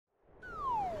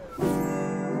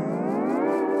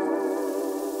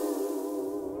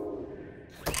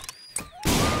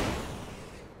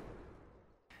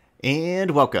And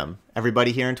welcome,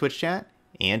 everybody here in Twitch chat,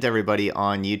 and everybody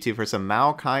on YouTube for some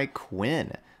Maokai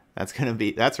Quinn. That's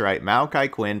right,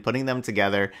 Maokai Quinn, putting them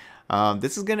together.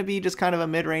 This is going to be just kind of a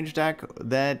mid-range deck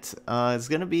that is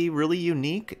going to be really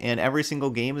unique, and every single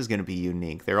game is going to be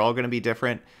unique. They're all going to be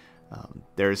different.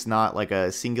 There's not like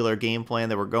a singular game plan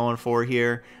that we're going for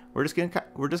here. We're just going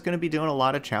to be doing a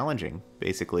lot of challenging,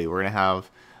 basically. We're going to have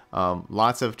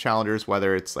lots of challengers,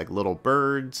 whether it's like little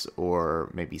birds or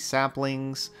maybe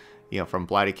saplings, you know, from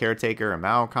Blighted Caretaker and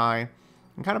Maokai.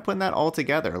 I'm kind of putting that all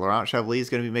together. Laurent Chevalier is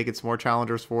going to be making some more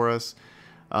challengers for us.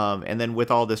 And then with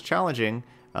all this challenging,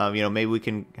 you know, maybe we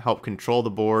can help control the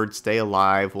board, stay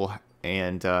alive,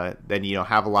 and then, you know,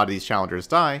 have a lot of these challengers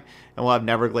die. And we'll have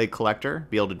Neverglade Collector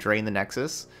be able to drain the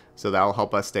Nexus. So that'll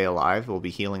help us stay alive. We'll be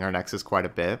healing our Nexus quite a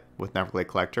bit with Neverglade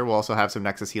Collector. We'll also have some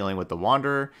Nexus healing with the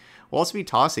Wanderer. We'll also be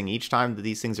tossing each time that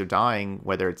these things are dying,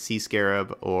 whether it's Sea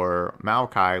Scarab or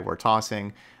Maokai, we're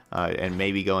tossing and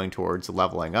maybe going towards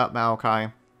leveling up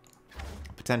Maokai,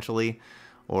 potentially.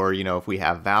 Or, you know, if we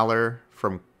have Valor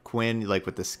from Quinn, like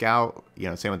with the Scout, you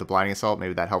know, same with the Blinding Assault,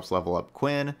 maybe that helps level up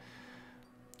Quinn.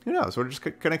 Who knows? We're just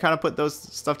going to kind of put those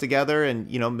stuff together, and,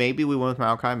 you know, maybe we win with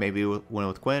Maokai, maybe we win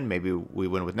with Quinn, maybe we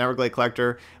win with Neverglade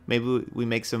Collector, maybe we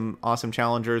make some awesome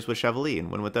challengers with Chevalier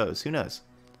and win with those. Who knows?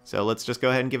 So let's just go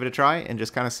ahead and give it a try and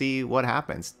just kind of see what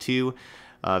happens. Two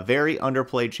very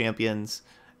underplayed champions,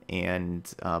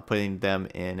 and putting them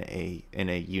in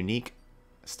a unique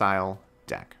style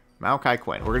deck. Maokai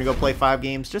Quinn. We're going to go play 5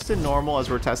 games just in normal as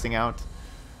we're testing out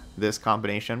this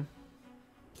combination.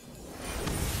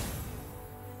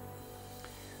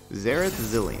 Xerath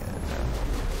Zilean.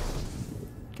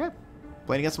 Okay.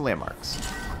 Playing against some landmarks.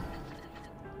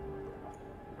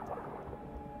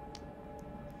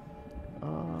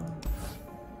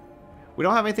 We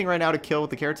don't have anything right now to kill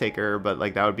with the Caretaker, but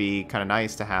like that would be kind of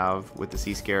nice to have with the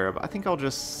Sea Scarab. I think I'll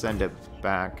just send it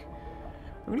back.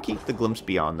 I'm going to keep the Glimpse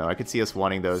Beyond, though. I could see us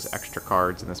wanting those extra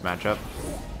cards in this matchup.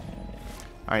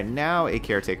 Alright, now a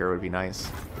Caretaker would be nice.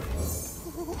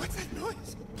 What's that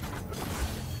noise?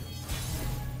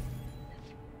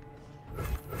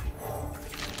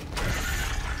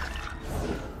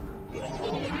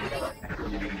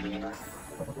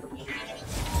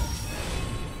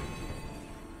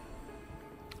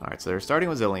 Alright, so they're starting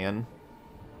with Zilean.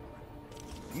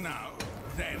 Now,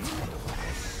 then.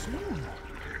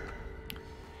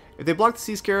 If they block the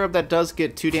Sea Scarab, that does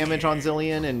get 2 damage on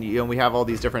Zilean, and, you know, we have all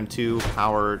these different 2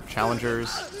 power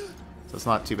challengers, so it's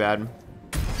not too bad.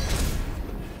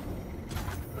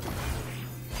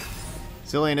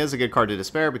 Zilean is a good card to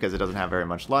despair because it doesn't have very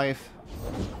much life.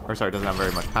 Or, sorry, it doesn't have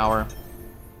very much power.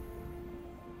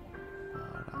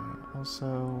 But I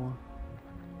also...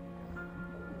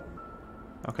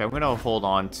 Okay, I'm going to hold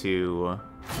on to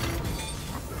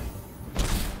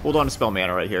spell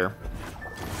mana right here.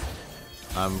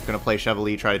 I'm going to play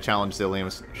Chevalier, try to challenge Zilean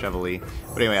with Chevalier.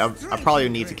 But anyway, I probably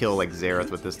need to kill like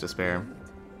Xerath with this Despair.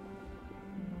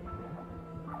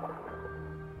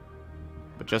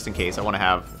 But just in case, I want to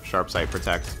have Sharp Sight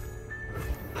protect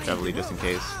Chevalier just in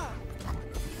case.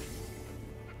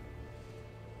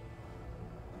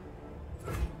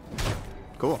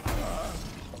 Cool.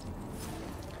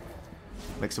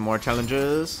 Make some more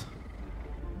challenges.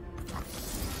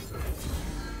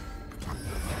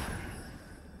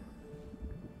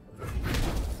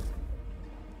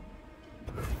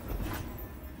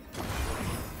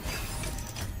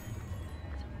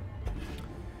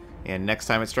 And next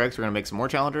time it strikes, we're going to make some more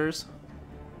challengers.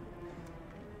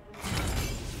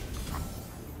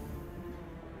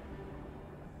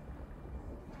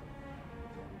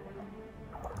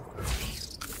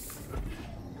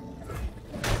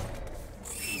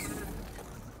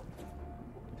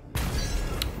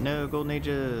 No Golden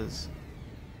Ages.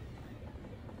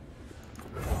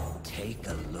 Take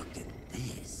a look at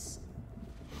this.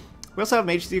 We also have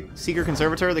Mage Seeker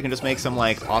Conservator. They can just make some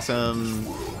like awesome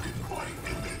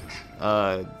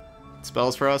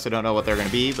spells for us. I don't know what they're going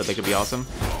to be, but they could be awesome.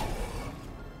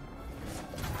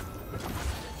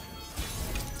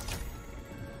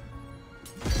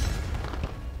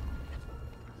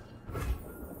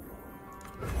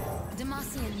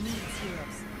 Demacia needs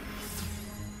heroes.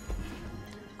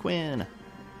 Quinn.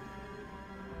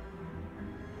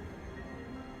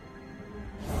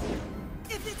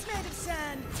 If it's made of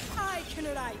sand, I can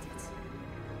write it.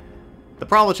 The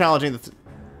problem with challenging the...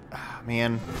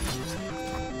 man.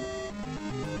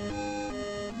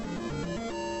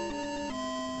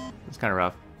 It's kind of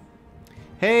rough.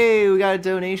 Hey, we got a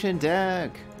donation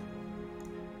deck.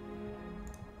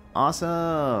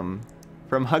 Awesome.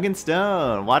 From Hug and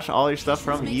Stone. Watch all your stuff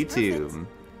from YouTube.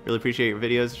 Really appreciate your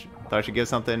videos. Thought I should give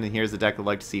something, and here's the deck I'd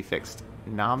like to see fixed.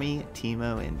 Nami,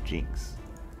 Teemo, and Jinx.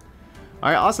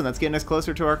 Alright, awesome. That's getting us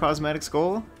closer to our cosmetics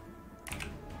goal.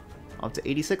 Up to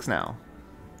 86 now.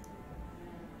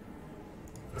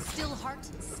 Still heart,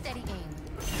 steady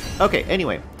aim. Okay,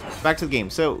 anyway, back to the game.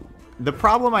 So, the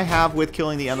problem I have with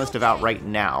killing the Endless Devout right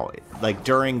now, like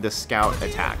during the scout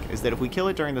attack, is that if we kill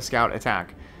it during the scout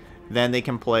attack, then they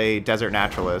can play Desert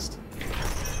Naturalist.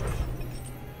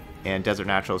 And Desert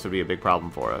Naturalist would be a big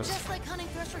problem for us. Just like hunting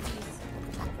thresher bees.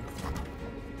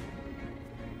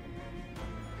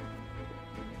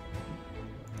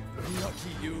 Lucky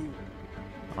you.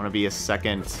 I want to be a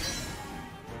second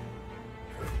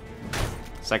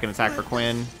attack for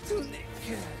Quinn.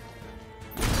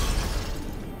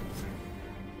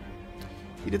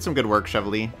 You did some good work,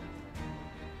 Chevalier.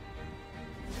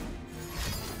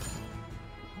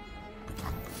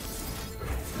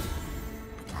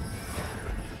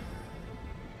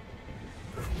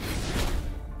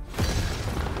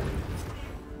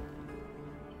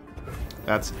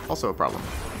 That's also a problem.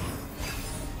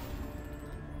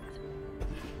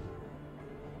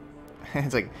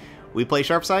 It's like, we play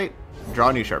Sharp Sight, draw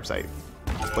a new Sharp Sight.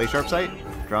 Play Sharp Sight,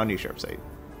 draw a new Sharp Sight.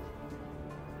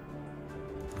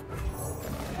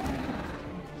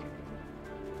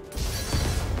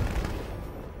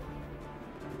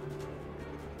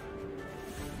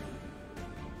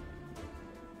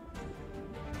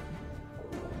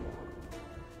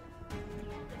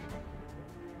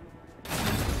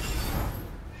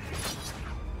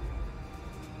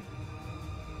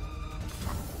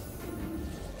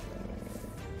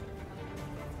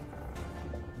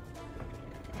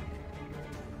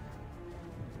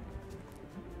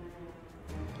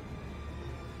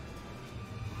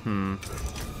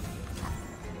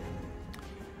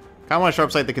 I want to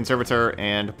Sharp Sight the Conservator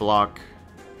and block.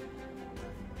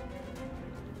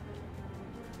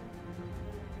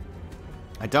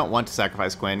 I don't want to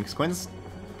sacrifice Quinn, because Quinn's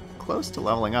close to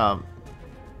leveling up,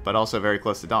 but also very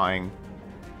close to dying.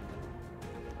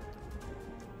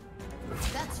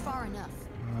 That's far enough.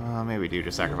 Maybe we do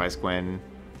just sacrifice Quinn.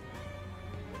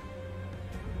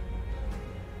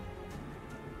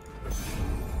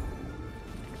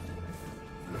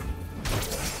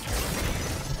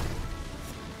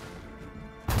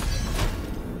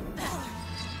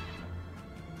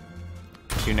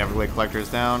 Two Neverglade Collectors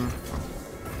down.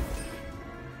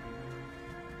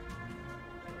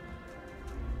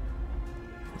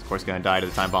 Of course, gonna die to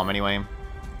the Time Bomb anyway.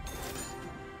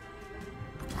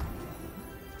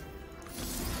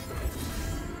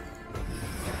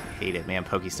 Hate it, man.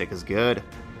 Pokestick is good.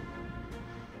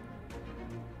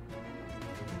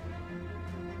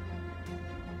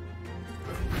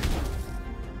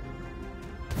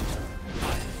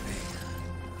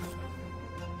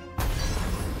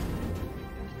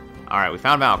 Alright, we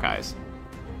found Maokai's.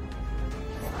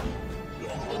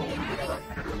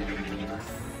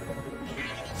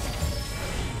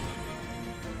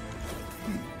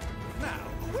 Now,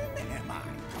 where am I?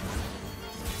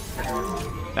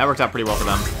 That worked out pretty well for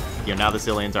them. You know, now the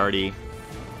Zilean's already...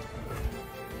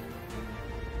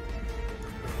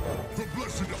 The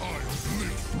blessed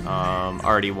Isles live.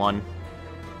 Already won.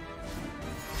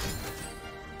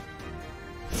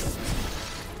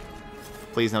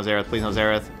 Please no Xerath, please no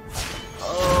Xerath.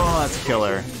 Oh, that's a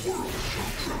killer.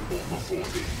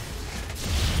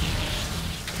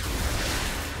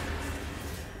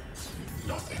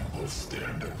 Nothing will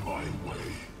stand in my way.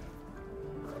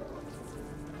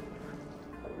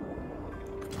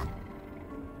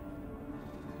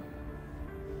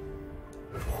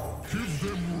 Give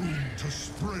them room to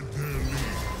spread their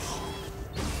leaves.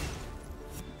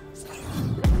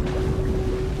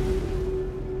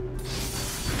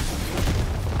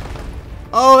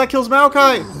 Oh, that kills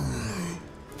Maokai!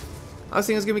 I was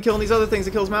thinking it was gonna be killing these other things.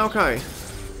 It kills Maokai.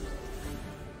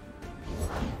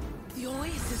 The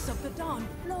oasis of the dawn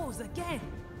flows again.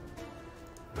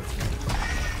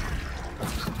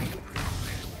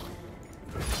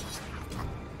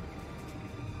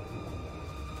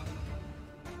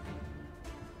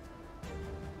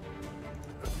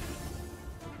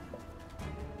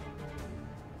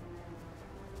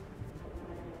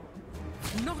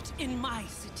 Not in my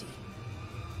city.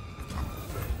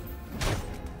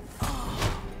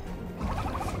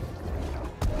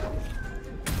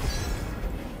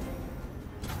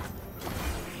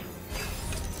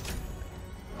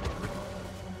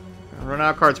 Run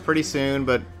out cards pretty soon,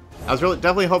 but I was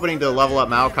definitely hoping to level up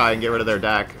Maokai and get rid of their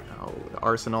deck. Oh,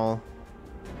 Arsenal.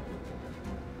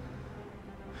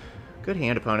 Good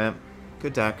hand, opponent.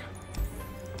 Good deck.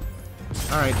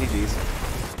 Alright, GG's.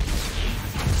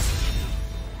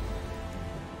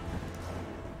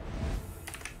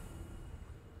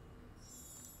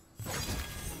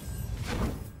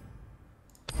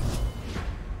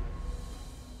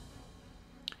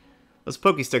 Those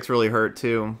Pokesticks really hurt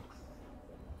too.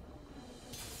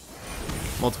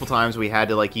 Multiple times we had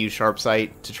to like use Sharp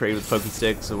Sight to trade with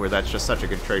Pokesticks, where that's just such a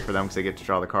good trade for them because they get to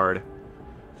draw the card.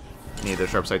 Need their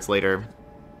Sharp Sights later.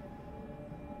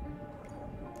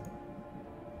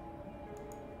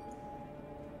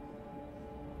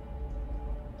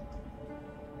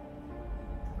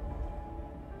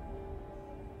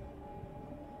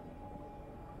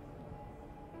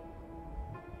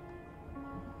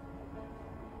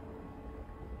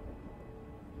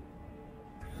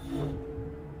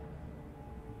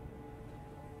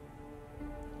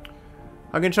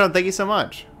 Sean, thank you so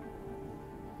much.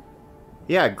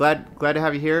 Yeah, glad to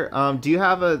have you here. Do you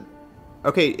have a...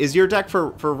 Okay, is your deck for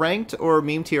ranked or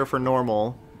meme tier for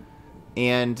normal?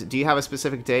 And do you have a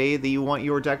specific day that you want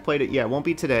your deck played? Yeah, it won't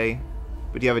be today.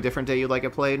 But do you have a different day you'd like it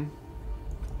played?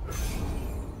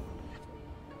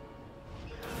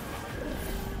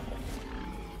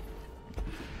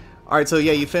 Alright, so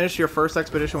yeah, you finished your first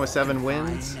expedition with 7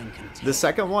 wins. The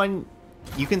second one,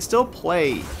 you can still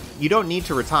play. You don't need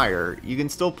to retire. You can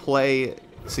still play,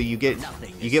 so you get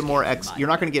more X. You're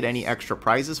not going to get any extra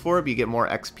prizes for it, but you get more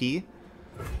XP.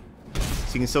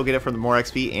 So you can still get it for the more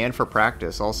XP and for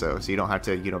practice also. So you don't have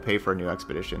to, you know, pay for a new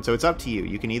expedition. So it's up to you.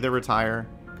 You can either retire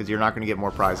because you're not going to get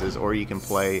more prizes, or you can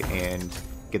play and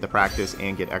get the practice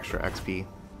and get extra XP.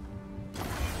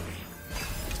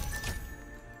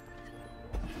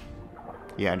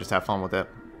 Yeah, and just have fun with it.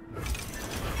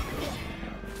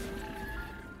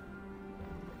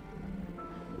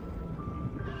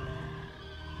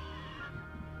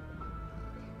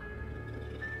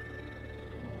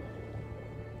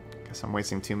 Guess I'm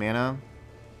wasting 2 mana.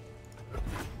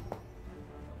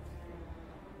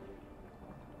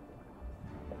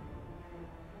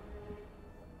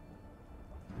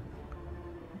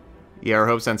 Yeah, our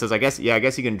Hope Sen says, I guess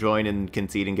you can join and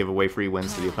concede and give away free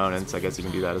wins to the opponents. I guess you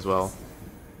can do that as well.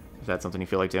 If that's something you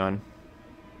feel like doing.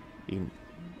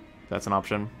 That's an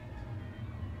option.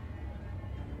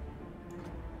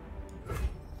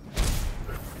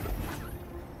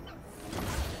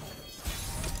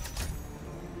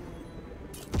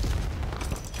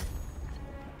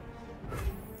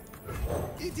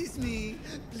 It is me.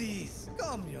 Please,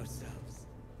 calm yourselves.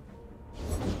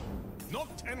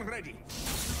 Knocked and ready.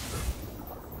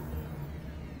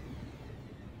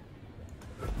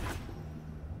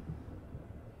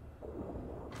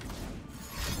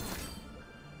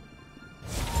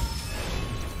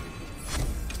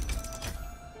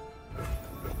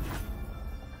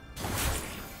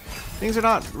 Things are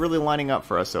not really lining up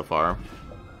for us so far.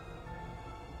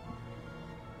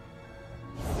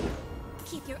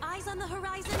 Keep your eyes on the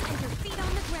horizon and your feet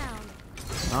on the ground.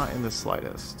 Not in the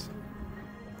slightest.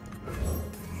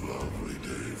 Lovely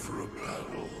day for a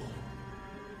battle.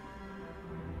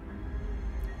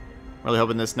 Really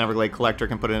hoping this Neverglade Collector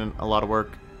can put in a lot of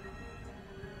work.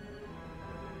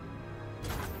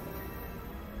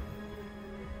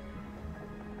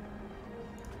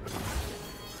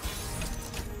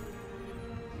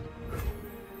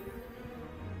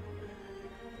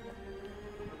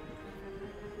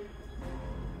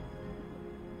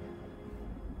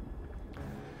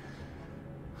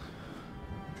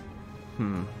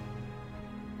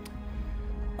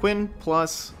 Quinn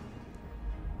plus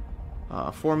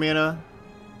 4 mana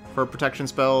for protection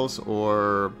spells,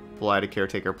 or Blighted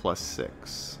Caretaker plus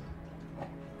 6.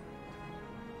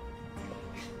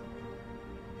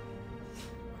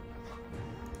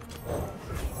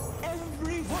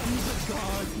 Everyone's a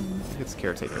god. It's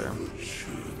Caretaker.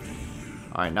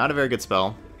 Alright, not a very good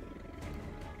spell.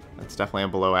 That's definitely a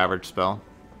below average spell.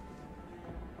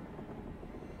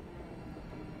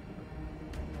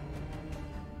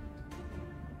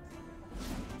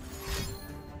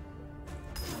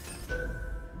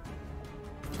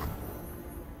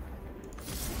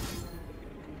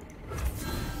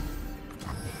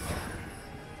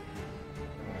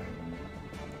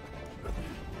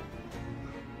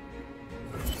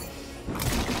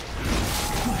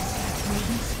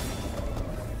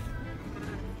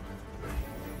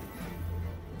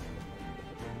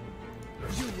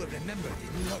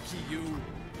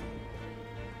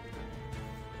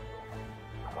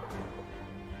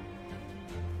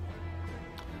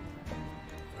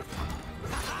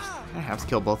 I have to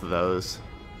kill both of those.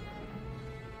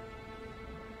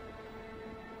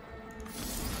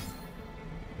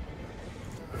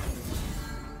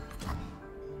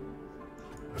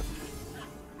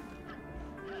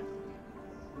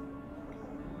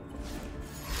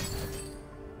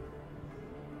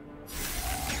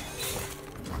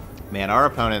 Man, our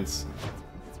opponents...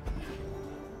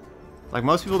 Like,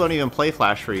 most people don't even play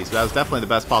Flash Freeze, so that was definitely the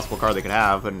best possible card they could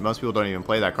have, and most people don't even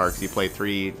play that card because you play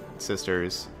 3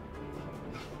 Sisters.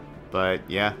 But,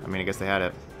 yeah, I mean, I guess they had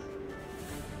it.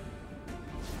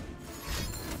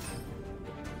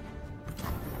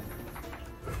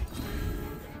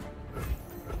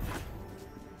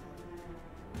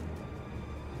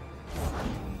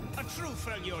 A true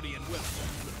Freljordian will.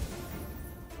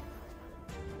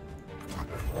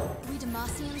 We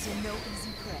Demacians are no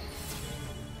easy prey.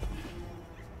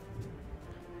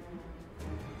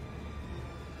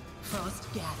 Frost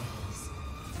gathers.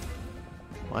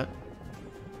 What?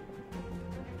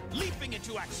 Leaping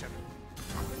into action.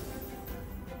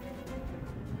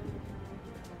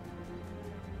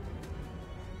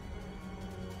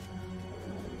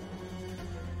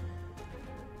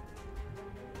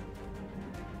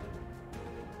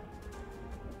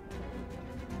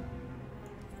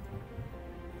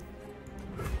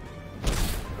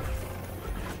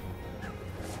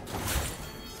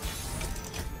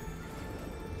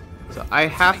 So I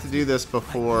have to do this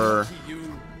before...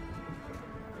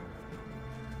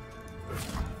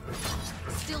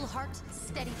 Still heart,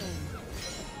 steady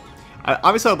aim.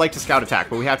 Obviously, I would like to scout attack,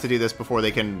 but we have to do this before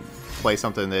they can play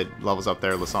something that levels up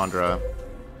their Lissandra.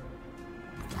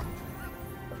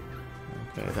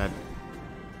 Okay, that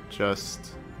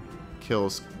just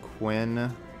kills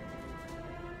Quinn.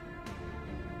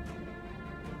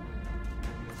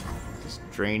 Just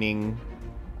draining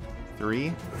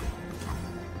 3.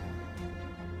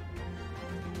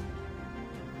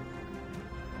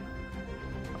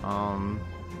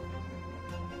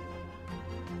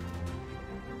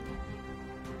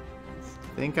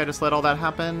 I think I just let all that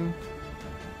happen.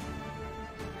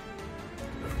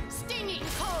 Stinging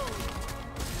cold.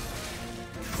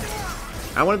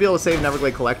 I want to be able to save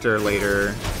Neverglade Collector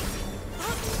later.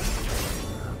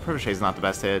 Protégé's not the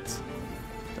best hit.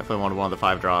 Definitely wanted one of the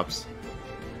 5 drops.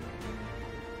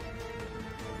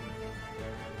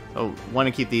 Oh, want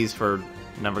to keep these for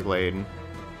Neverglade.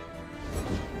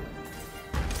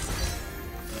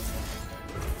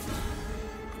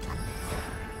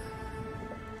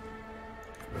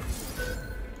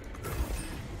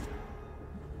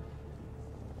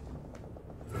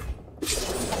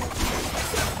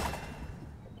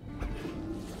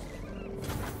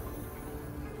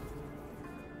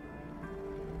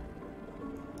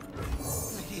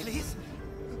 Achilles,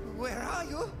 where are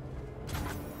you?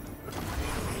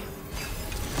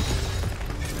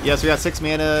 Yeah, so we got 6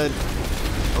 mana,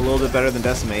 a little bit better than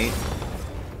Decimate.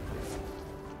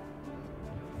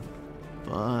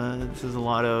 But this is a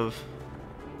lot of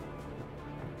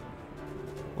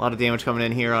damage coming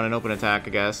in here on an open attack,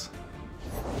 I guess.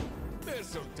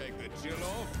 This'll take the chill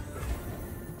off.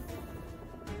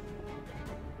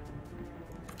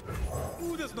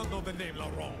 Who does not know the name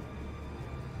Laurent?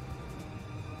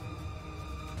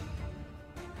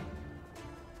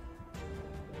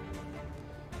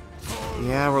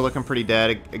 Yeah, we're looking pretty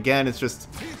dead. Again, it's just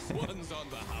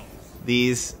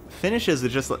these finishes are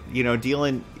just, you know,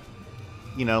 dealing,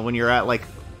 you know, when you're at like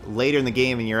later in the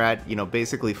game and you're at, you know,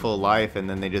 basically full life, and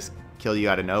then they just kill you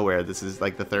out of nowhere. This is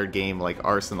like the 3rd game, like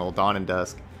Arsenal, Dawn and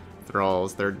Dusk,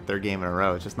 Thralls, third game in a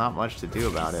row. It's just not much to do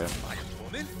about it.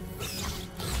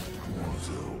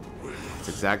 It's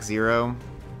exact 0.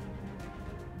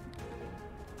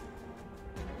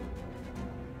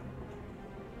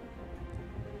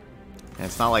 And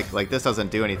it's not like this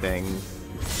doesn't do anything.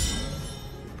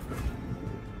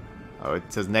 Oh, it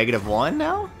says -1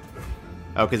 now?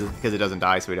 Oh, because it doesn't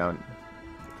die, so we don't.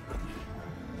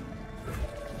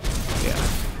 Yeah.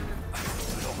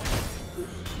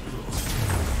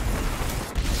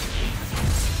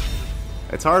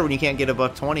 It's hard when you can't get a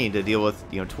 $120 to deal with,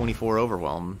 you know, 24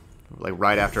 Overwhelm, like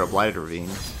right after a Blighted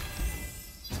Ravine.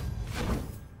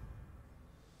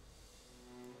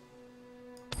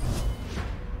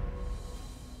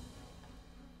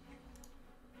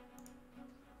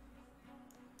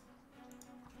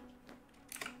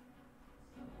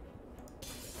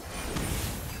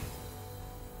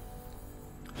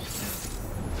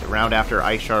 Round after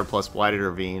Ice Shard plus Blighted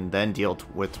Ravine, then deal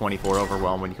with 24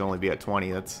 Overwhelm when you can only be at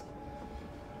 20. It's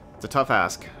a tough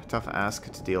ask. Tough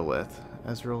ask to deal with.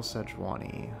 Ezreal,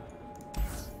 Sejuani.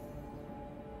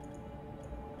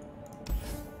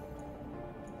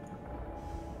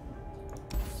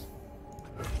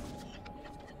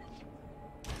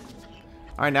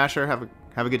 Alright, Nasher,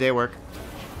 have a good day at work.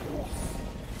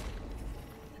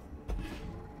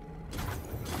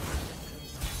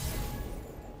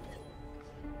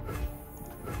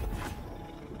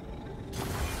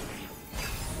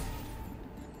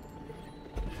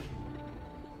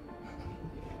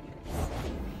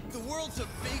 The world's a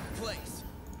big place.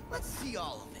 Let's see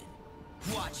all of it.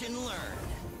 Watch and learn.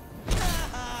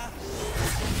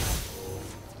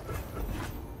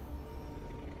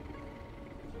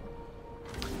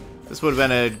 This would have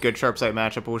been a good sharp sight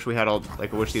matchup. I wish we had all,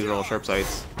 like, I wish these were all sharp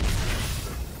sights.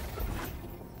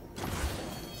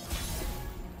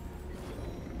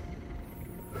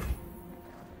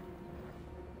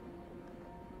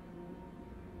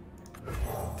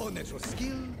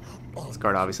 This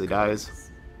card obviously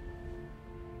dies.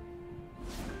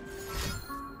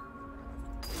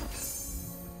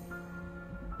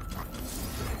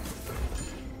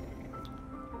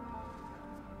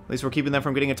 At least we're keeping them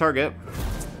from getting a target.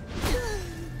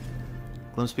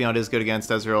 Glimpse Beyond is good against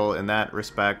Ezreal in that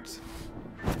respect.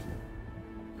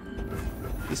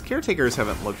 These caretakers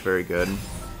haven't looked very good.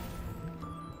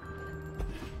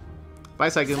 Bye,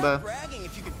 Saigumba. Stop bragging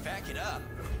if you can back it up.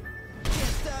 Can't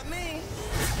stop me.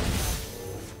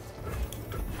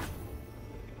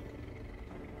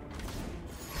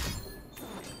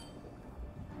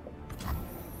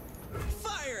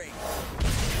 Firing.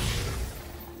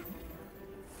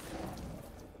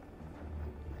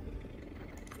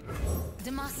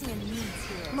 Demacia needs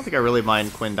I don't heroes. think I really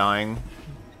mind Quinn dying.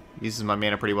 Uses my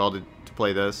mana pretty well to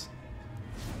play this.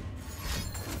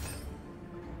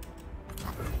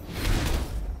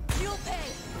 You'll pay.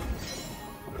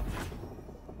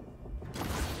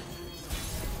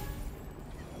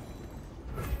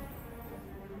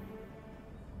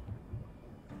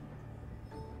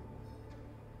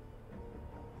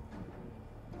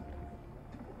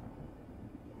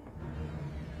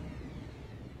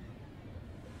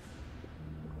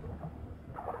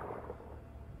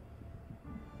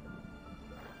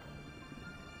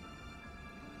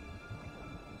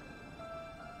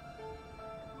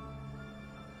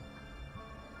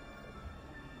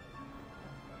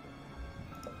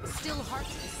 Still hearts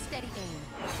with steady aim.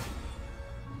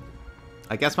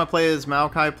 I guess my play is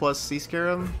Maokai plus Sea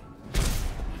Scarab.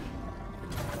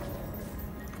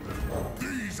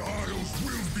 These isles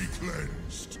will be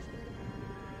cleansed.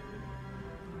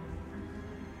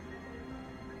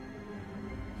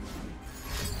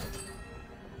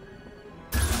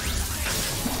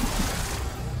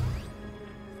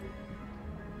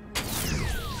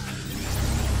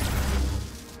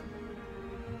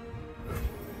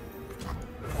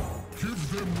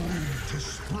 Give them room to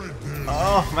spread their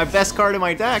Oh, my best card in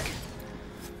my deck.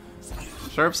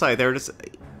 Sharp Sight. They're just.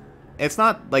 It's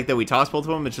not like that we tossed both of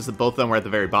them. It's just that both of them were at the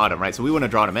very bottom, right? So we wouldn't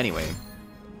have drawn them anyway.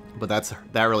 But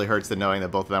that really hurts the knowing that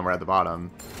both of them were at the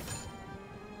bottom.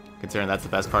 Considering that's the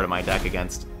best card of my deck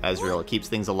against Ezreal. It keeps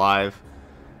things alive.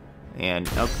 And,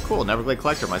 oh, cool, Neverglade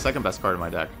Collector, my second best card in my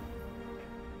deck.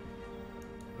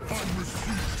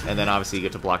 And then obviously you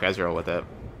get to block Ezreal with it.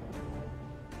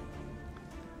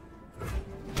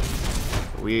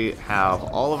 We have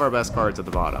all of our best cards at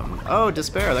the bottom. Oh,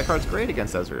 Despair, that card's great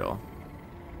against Ezreal.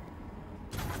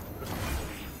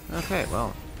 Okay,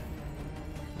 well,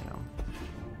 you know.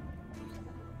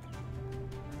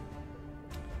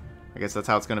 I guess that's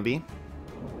how it's gonna be.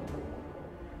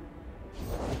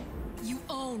 You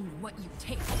own what you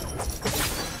take.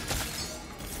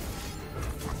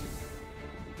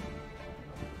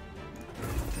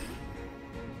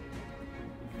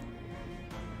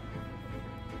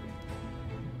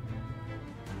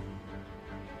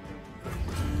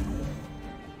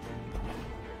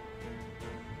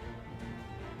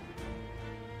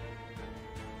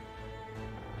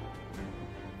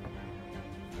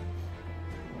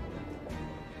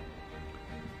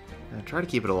 Try to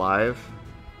keep it alive.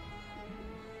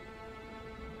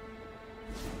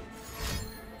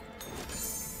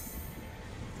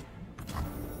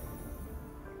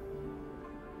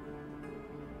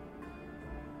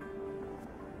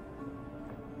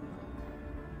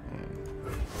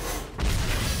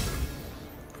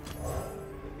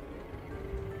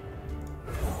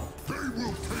 They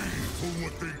will pay for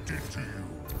what they did to you.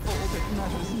 All that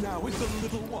matters now is the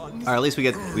little ones. Or at least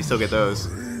we still get those.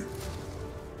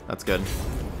 That's good.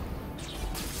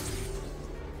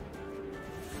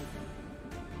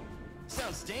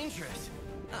 Sounds dangerous.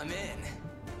 I'm in.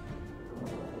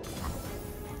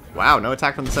 Wow, no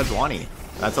attack from the Sejuani.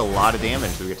 That's a lot of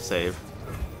damage that we get to save.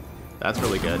 That's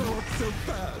really good. Not so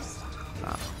fast.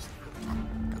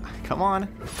 Come on.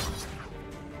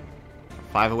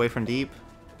 5 away from deep.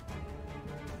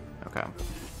 Okay.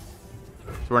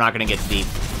 So we're not gonna get deep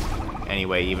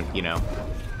anyway, even, you know.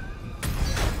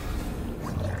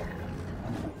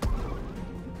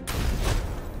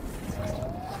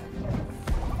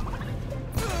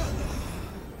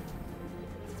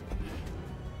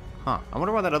 Huh. I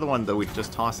wonder why that other one that we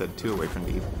just tossed at 2 away from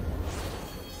deep.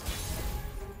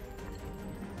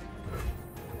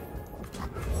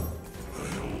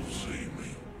 I'll see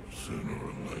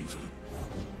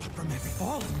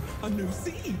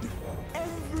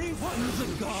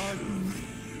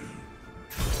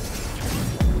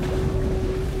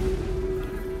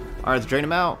Alright, let's drain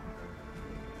him out.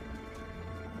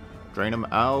 Drain him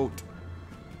out.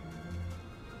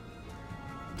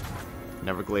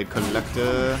 Neverglade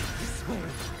Collector.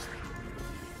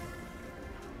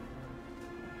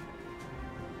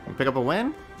 We pick up a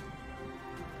win?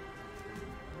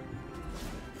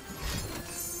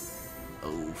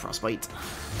 Oh, Frostbite.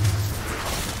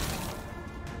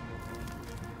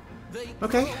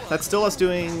 Okay, that's still us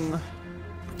doing...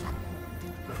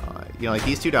 you know, like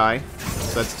these two die,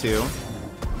 so that's 2.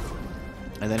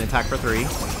 And then attack for 3.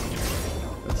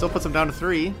 That still puts them down to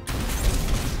 3.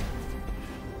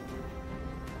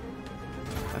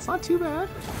 That's not too bad.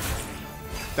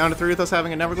 Down to 3 with us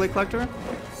having a Neverglade Collector.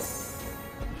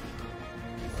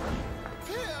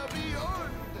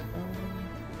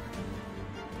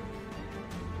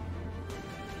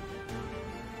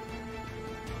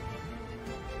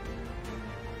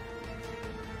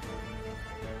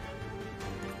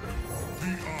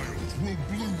 Will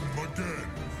bloom again.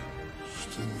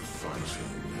 Still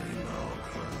fighting,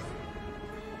 Maokai.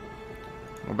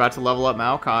 We're about to level up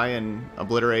Maokai and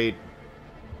obliterate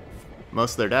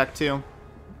most of their deck too.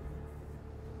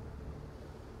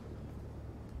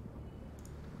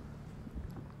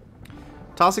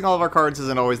 Tossing all of our cards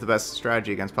isn't always the best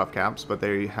strategy against buff caps, but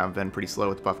they have been pretty slow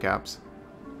with buff caps.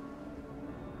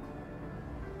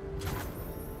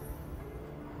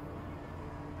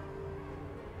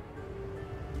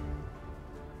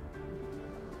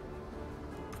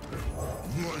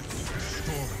 Life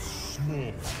starts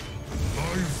small.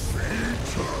 Life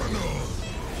eternal.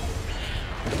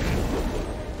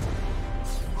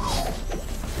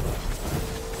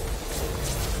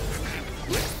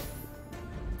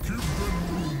 Give them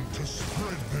room to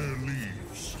spread their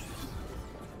leaves.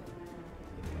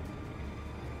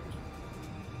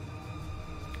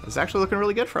 It's actually looking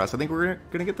really good for us. I think we're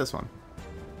gonna get this one.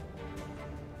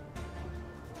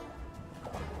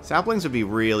 Saplings would be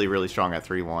really, really strong at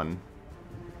 3-1.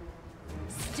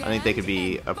 I think they could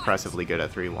be oppressively good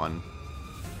at 3-1.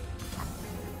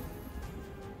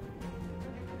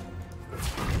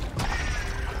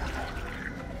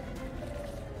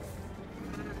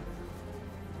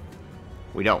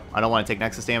 We don't. I don't want to take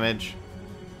Nexus damage.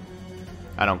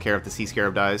 I don't care if the Sea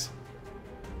Scarab dies.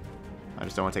 I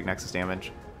just don't want to take Nexus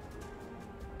damage.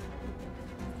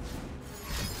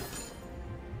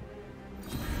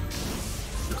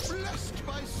 Blessed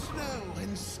by snow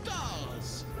and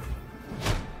stars.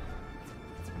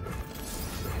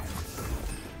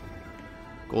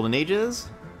 Golden Ages.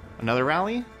 Another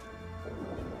rally.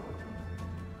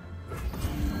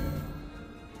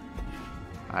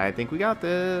 I think we got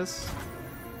this.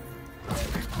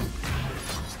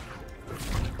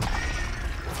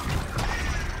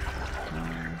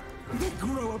 They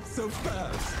grow up so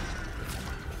fast.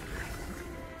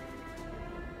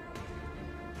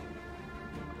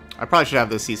 I probably should have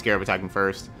the Sea Scarab attacking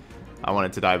first. I want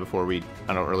it to die before we...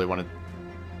 I don't really want to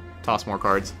toss more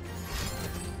cards.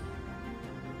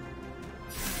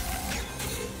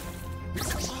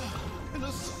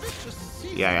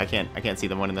 Yeah, I can't see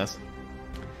them winning this.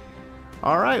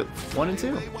 All right, 1 and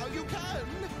 2.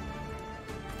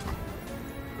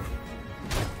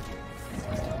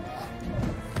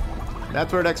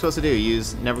 That's what our deck's supposed to do.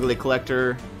 Use Neverglade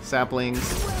Collector,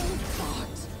 Saplings,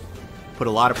 put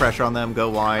a lot of pressure on them, go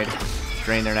wide,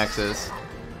 drain their Nexus.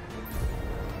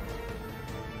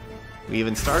 We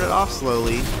even started off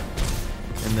slowly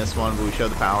in this one, but we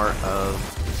showed the power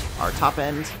of our top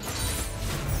end.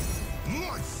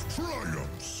 Life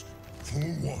triumphs for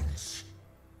once.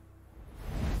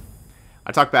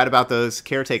 I talked bad about those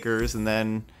caretakers, and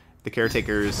then the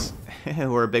caretakers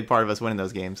were a big part of us winning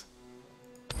those games.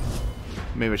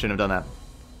 Maybe I shouldn't have done that.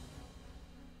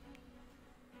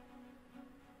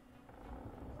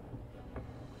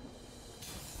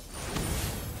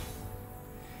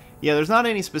 Yeah, there's not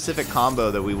any specific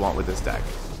combo that we want with this deck.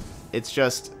 It's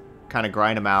just kind of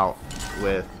grind them out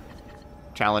with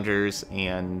challengers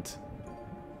and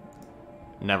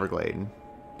Neverglade.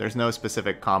 There's no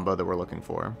specific combo that we're looking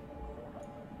for.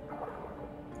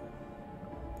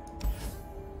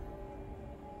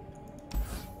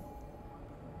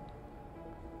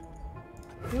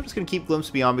 We're just going to keep Glimpse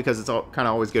Beyond because it's all kind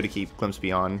of always good to keep Glimpse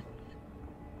Beyond.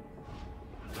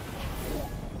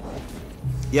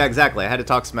 Yeah, exactly. I had to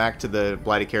talk smack to the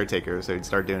Blighted Caretaker so he'd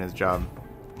start doing his job.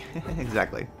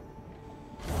 Exactly.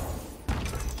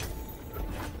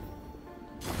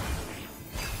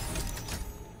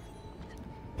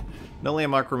 No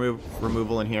landmark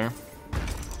removal in here.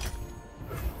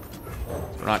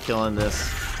 We're not killing this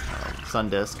Sun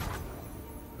Disc.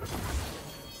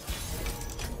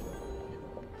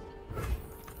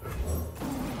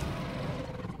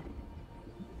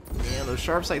 those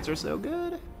sharp sights are so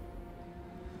good.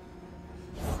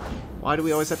 Why do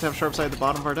we always have to have sharp sight at the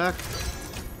bottom of our deck?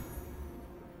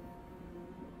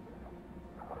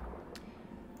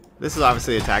 This is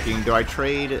obviously attacking. Do I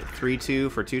trade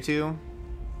 3-2 for 2-2?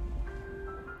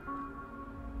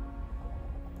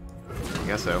 I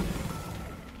guess so.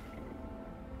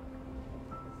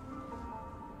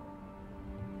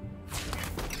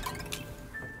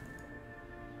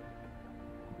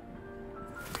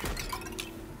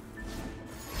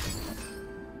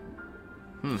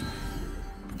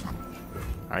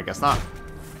 I guess not.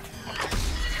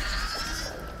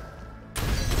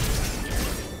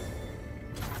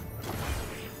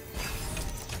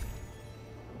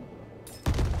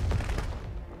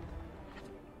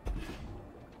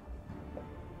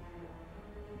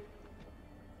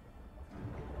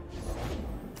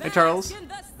 Hey, Charles. In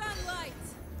the sunlight.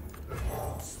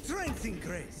 Strength and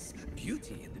grace,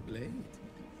 beauty in the blade.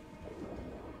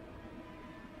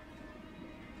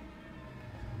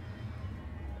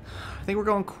 I think we're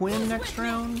going Quinn next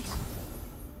round.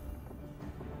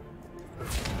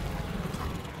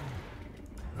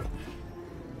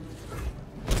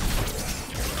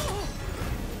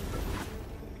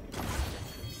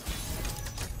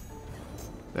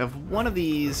 We have one of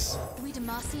these. We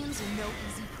Demacians are no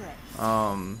easy prey.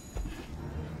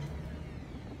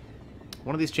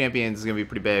 One of these champions is gonna be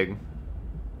pretty big.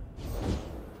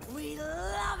 We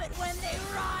love it when they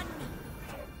run.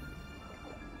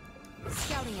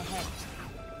 Scouting ahead.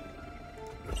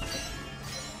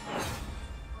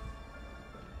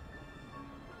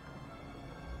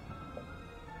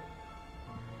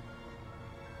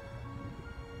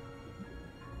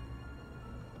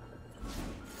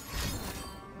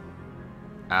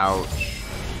 Ouch.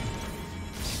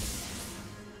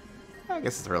 I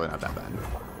guess it's really not that bad.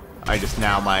 I just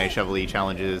now my Chevalier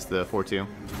challenges the 4-2.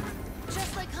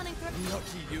 Just like hunting for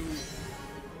Lucky you.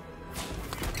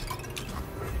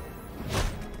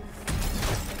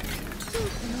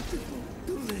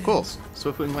 Cool.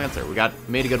 Swiftwing Lancer. We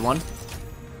made a good one.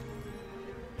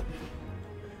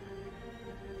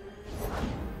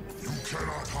 You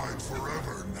cannot hide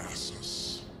forever,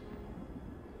 Nasus.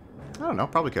 I don't know.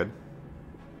 Probably could.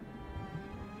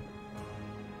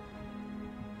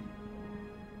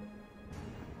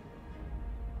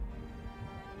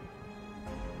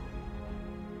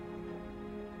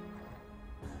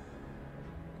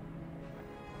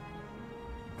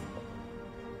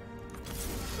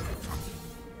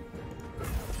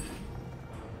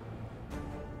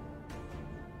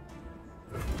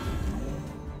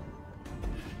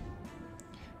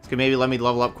 Could maybe let me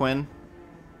level up Quinn.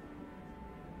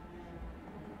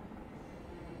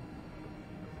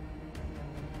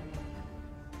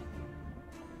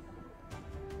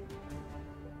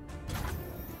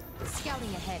 scouting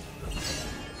ahead.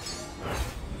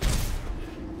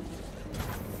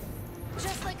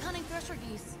 Just like hunting thresher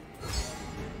geese.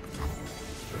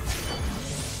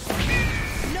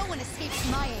 No one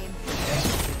escapes my aim.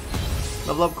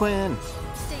 Level up Quinn.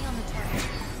 Stay on the target.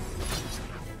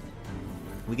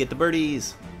 We get the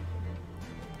birdies.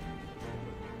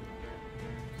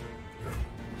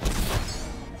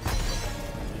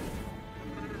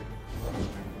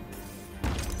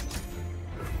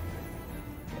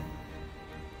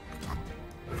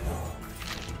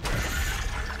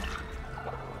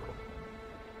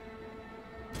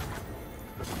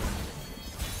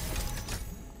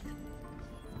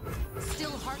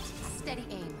 Still heart, steady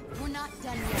aim. We're not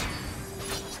done yet.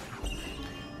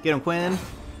 Get him, Quinn.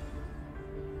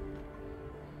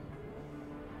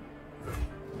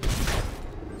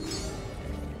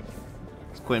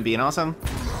 Is Quinn being awesome?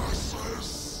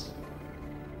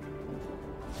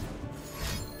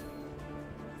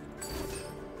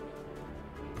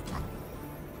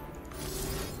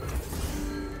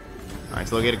 Alright,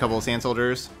 so we'll get a couple of sand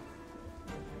soldiers.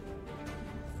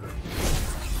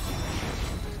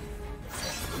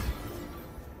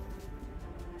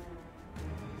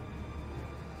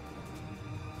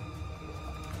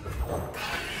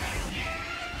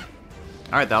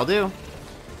 Alright, that'll do.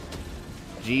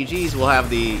 GG's. We'll have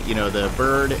the, the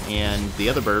bird and the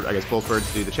other bird. I guess both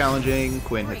birds do the challenging.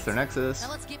 Quinn hits their nexus.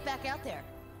 Now let's get back out there.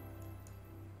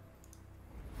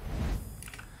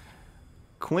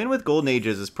 Quinn with Golden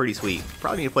Ages is pretty sweet.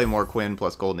 Probably need to play more Quinn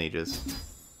plus Golden Ages.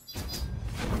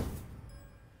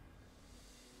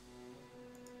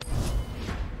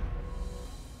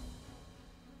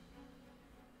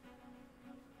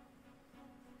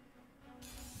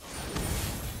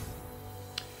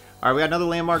 Alright, we got another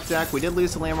landmark deck. We did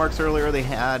lose the landmarks earlier. They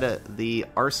had the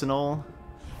Arsenal.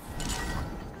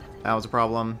 That was a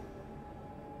problem.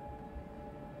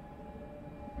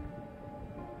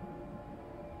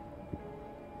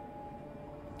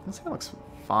 This guy looks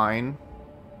fine.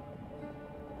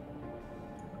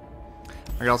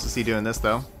 I can also see doing this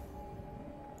though.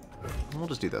 We'll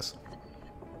just do this.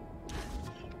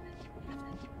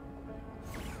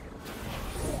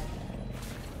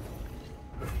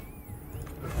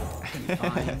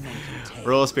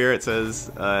 Roll of Spirit says,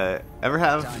 ever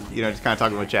have, you know, just kind of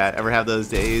talking with chat, ever have those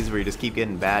days where you just keep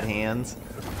getting bad hands?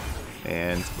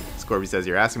 And Scorby says,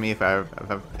 you're asking me if I've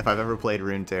ever played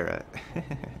Runeterra.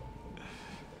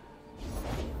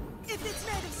 If it's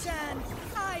made of sand,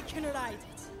 I can light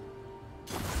it.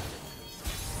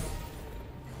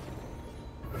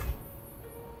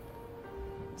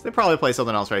 So they probably play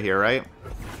something else right here, right?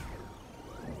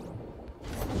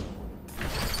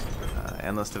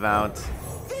 Endless Devout.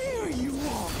 There you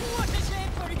are. What a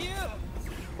shame for you.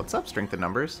 What's up, Strength in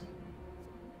Numbers?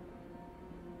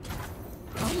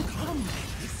 Come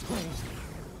this way.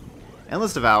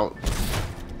 Endless Devout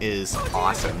is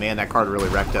awesome. Man, that card really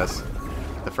wrecked us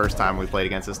the first time we played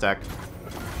against this deck.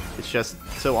 It's just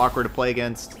so awkward to play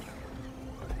against.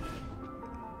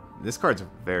 This card's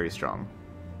very strong.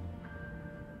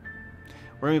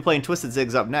 We're going to be playing Twisted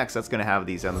Ziggs up next. That's going to have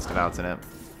these Endless Devouts in it.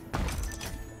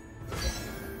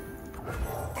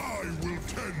 I will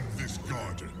tend this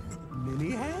garden.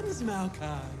 Many hands,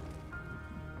 Maokai.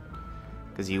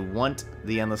 Because you want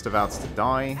the Endless Devouts to die.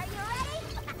 Are you ready?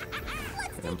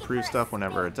 Let's It take improves it for a stuff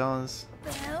whenever it does.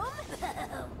 Boom.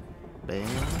 Bam.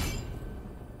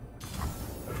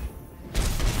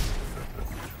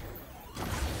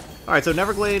 Alright, so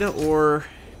Neverglade or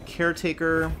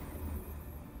Caretaker.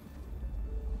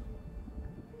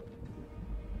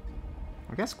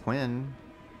 I guess Quinn.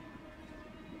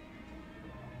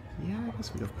 Yeah, I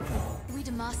guess we go Quinn. We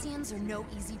Demacians are no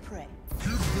easy prey.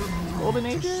 Give them room Golden to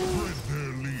Ages? spread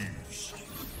their leaves.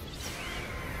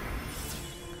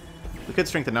 We could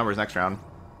strengthen numbers next round.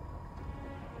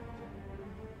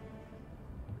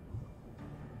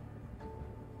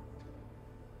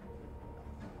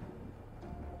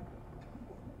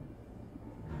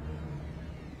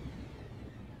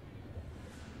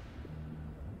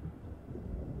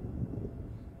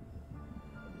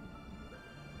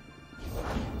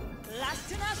 Last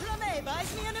Sinatra May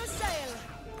buys me a new sail.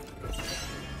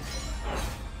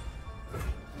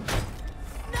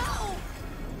 No!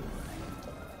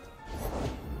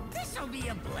 This'll be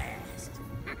a blast.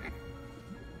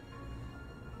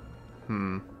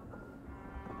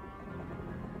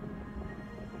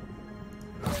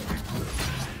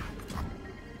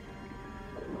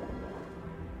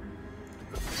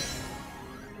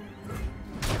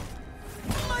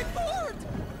 My board!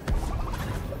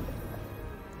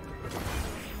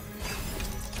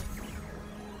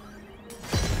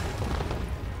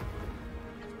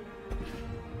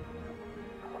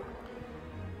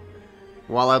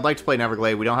 While I'd like to play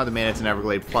Neverglade, we don't have the mana to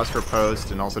Neverglade plus for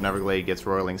post, and also Neverglade gets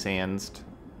Roiling Sands,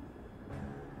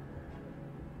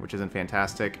 which isn't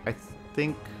fantastic. I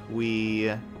think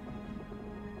we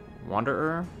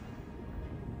Wanderer.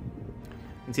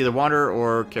 It's either Wanderer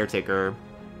or Caretaker,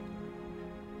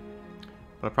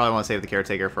 but I probably want to save the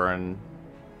Caretaker for an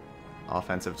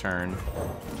offensive turn.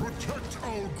 Protect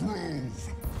our grove.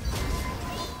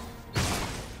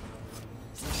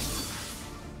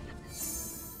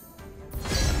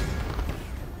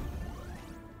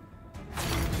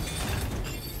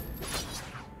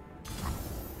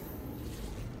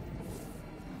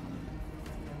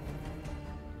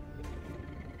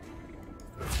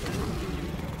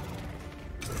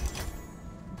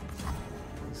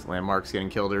 These landmarks getting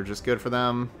killed are just good for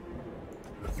them.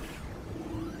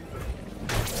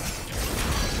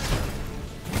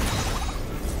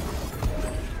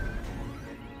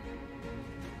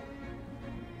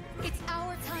 It's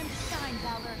our time to shine,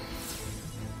 Valor.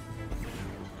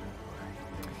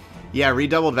 Yeah,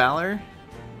 Redoubled Valor.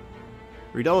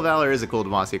 Redoubled Valor is a cool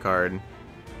Demacia card.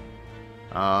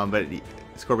 But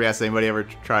Scorpio asks, anybody ever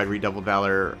tried Redoubled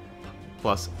Valor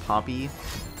plus Poppy?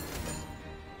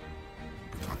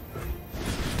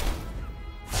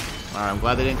 Alright, I'm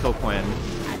glad they didn't kill Quinn.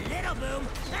 A little boom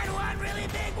and one really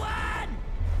big one!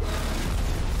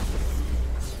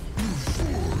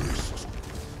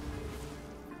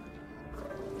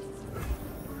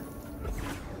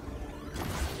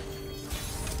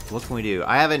 What can we do?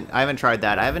 I haven't tried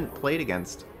that. I haven't played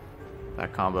against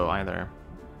that combo either.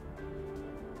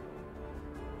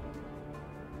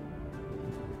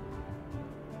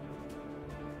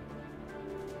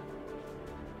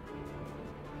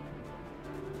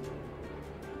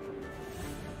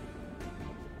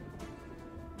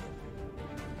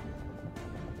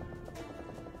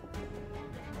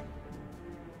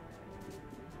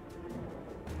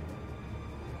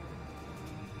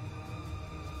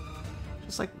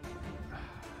 Just like,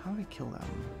 how do we kill them?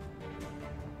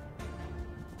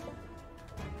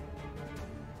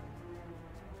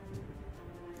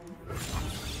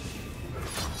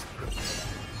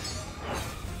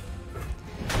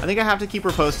 I think I have to keep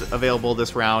Riposte available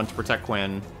this round to protect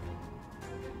Quinn.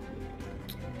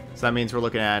 So that means we're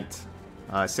looking at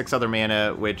 6 other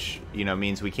mana, which, you know,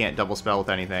 means we can't double spell with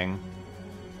anything.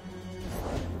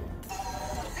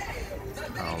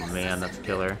 Oh man, that's a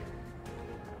killer.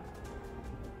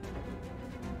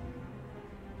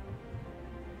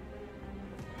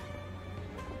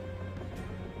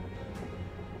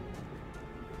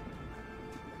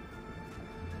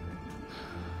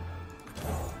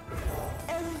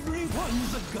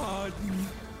 Everyone's a garden.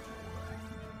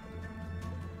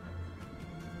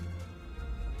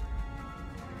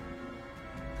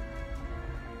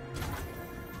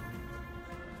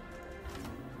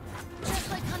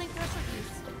 Just like hunting thresher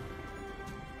bees.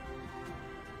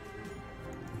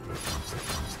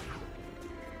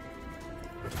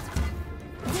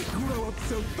 They grow up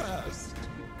so fast.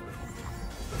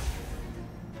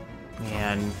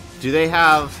 Man, do they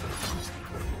have...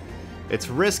 It's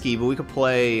risky, but we could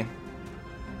play...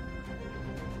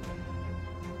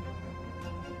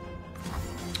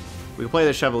 We could play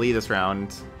the Chevalier this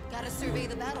round. Gotta survey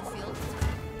the battlefield.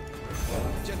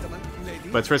 Gentlemen,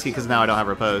 ladies. But it's risky because now I don't have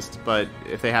Riposte. But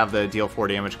if they have the deal 4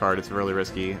 damage card, it's really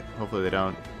risky. Hopefully they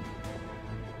don't.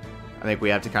 I think we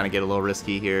have to kind of get a little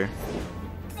risky here.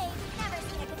 They've never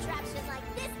seen a contraption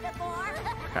like this before.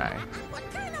 Okay. What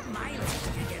kind of mileage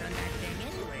did you get on that thing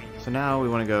anyway? So now we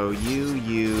want to go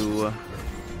you.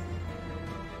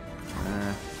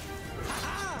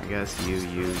 I guess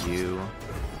you.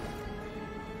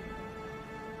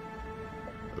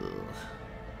 Ugh.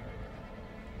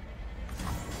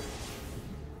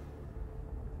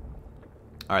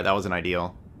 Alright, that wasn't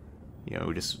ideal. You know,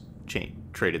 we just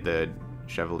traded the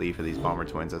Chevalier for these Bomber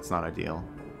Twins. That's not ideal.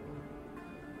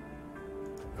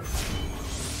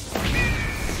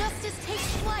 Justice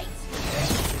takes flight.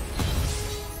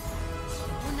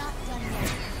 We're not done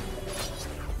yet.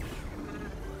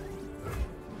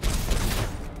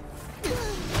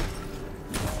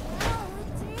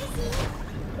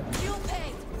 You'll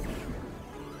pay.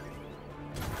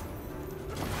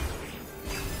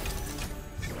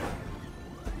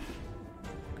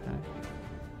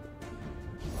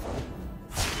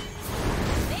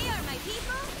 They are my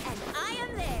people, and I am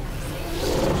theirs.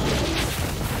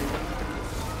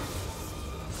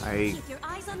 I Keep your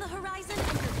eyes on the horizon and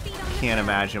your feet on the can't ground.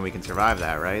 imagine we can survive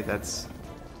that, right? That's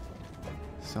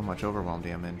so much overwhelm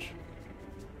damage.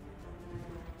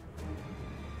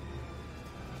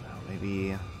 Well,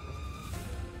 maybe...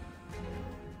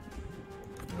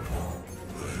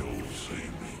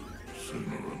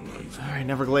 Alright,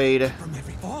 Neverglade. From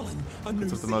every fallen, a new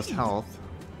That's with the most seed. health.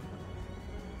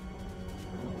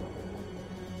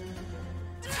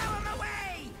 Throw him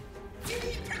away!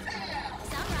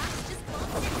 Some rocks just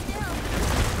won't sit still.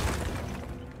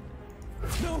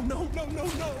 No.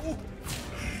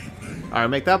 Alright,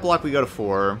 make that block, we go to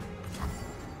 4.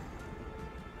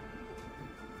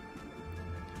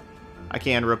 I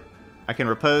can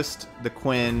riposte the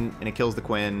Quinn, and it kills the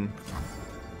Quinn.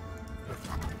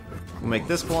 We'll make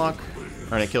this block,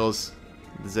 and it kills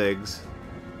the Ziggs.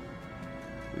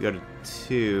 We go to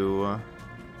 2.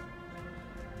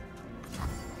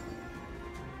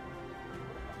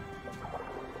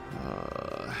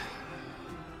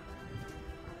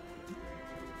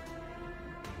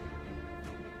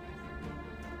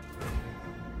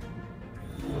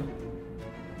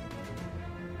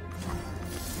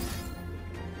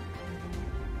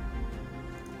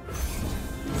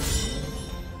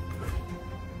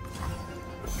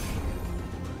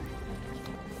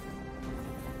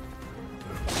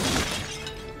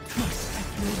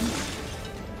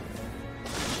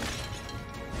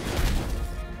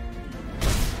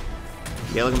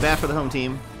 Yeah, looking bad for the home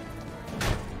team.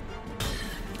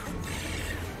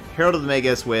 Herald of the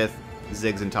Magus with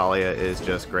Ziggs and Taliyah is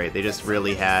just great. They just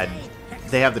really had...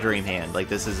 They have the dream hand. Like,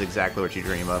 this is exactly what you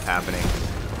dream of happening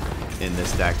in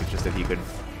this deck. It's just if you could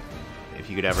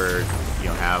ever, you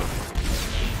know, have...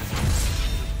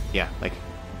 Yeah, like...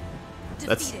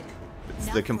 That's it's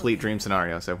the complete dream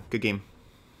scenario, so good game.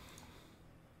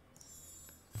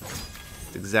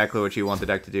 It's exactly what you want the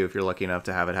deck to do if you're lucky enough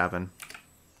to have it happen.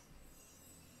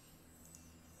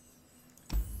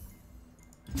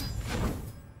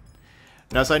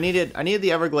 No, so I needed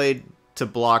the Everglade to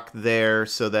block there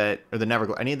so that, or the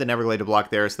Neverglade. I needed the Neverglade to block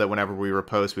there so that whenever we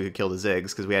riposte, we could kill the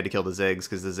Ziggs, because we had to kill the Ziggs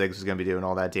because the Ziggs was going to be doing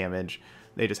all that damage.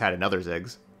 They just had another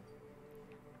Ziggs.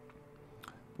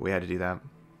 We had to do that.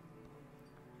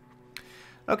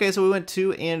 Okay, so we went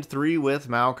 2 and 3 with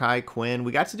Maokai Quinn.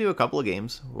 We got to do a couple of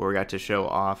games where we got to show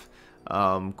off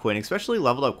Quinn, especially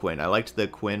leveled up Quinn. I liked the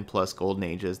Quinn plus Golden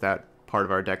Ages. That part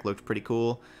of our deck looked pretty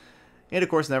cool. And of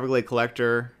course, Neverglade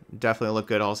Collector definitely looked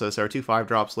good also. So our 2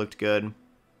 5-drops looked good.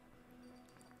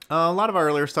 A lot of our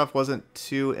earlier stuff wasn't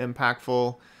too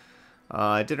impactful.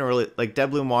 It didn't really, like Dead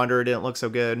Bloom Wanderer didn't look so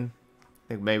good. I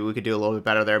think maybe we could do a little bit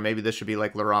better there. Maybe this should be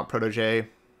like Laurent Protege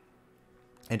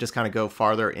and just kind of go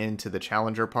farther into the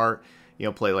Challenger part. You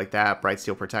know, play like that, Bright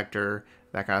Steel Protector,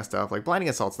 that kind of stuff. Like Blinding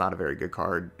Assault's not a very good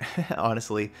card,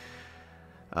 honestly.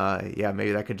 Yeah,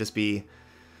 maybe that could just be,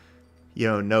 you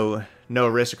know, no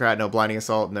Aristocrat, no Blinding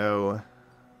Assault, no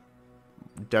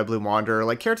Dead Bloom Wanderer.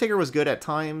 Like Caretaker was good at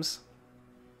times.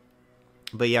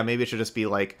 But yeah, maybe it should just be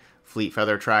like Fleet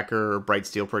Feather Tracker, Bright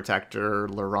Steel Protector,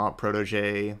 Laurent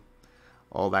Protege,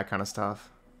 all that kind of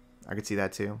stuff. I could see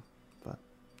that too. But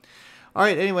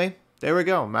alright, anyway, there we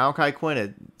go. Maokai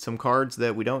Quinn, some cards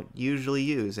that we don't usually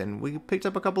use. And we picked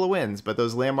up a couple of wins, but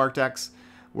those Landmark decks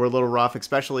were a little rough,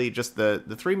 especially just the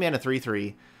 3-mana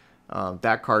 3/3.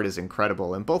 That card is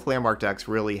incredible. And both Landmark decks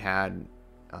really had,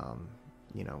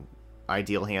 you know,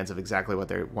 ideal hands of exactly what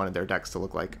they wanted their decks to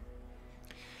look like.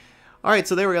 Alright,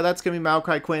 so there we go. That's going to be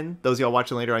Maokai Quinn. Those of y'all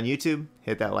watching later on YouTube,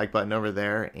 hit that like button over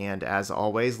there. And as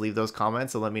always, leave those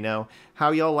comments and let me know how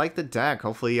y'all like the deck.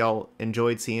 Hopefully y'all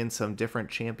enjoyed seeing some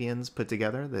different champions put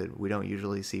together that we don't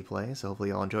usually see play. So hopefully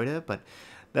y'all enjoyed it. But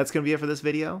that's going to be it for this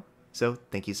video. So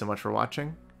thank you so much for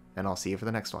watching, and I'll see you for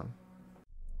the next one.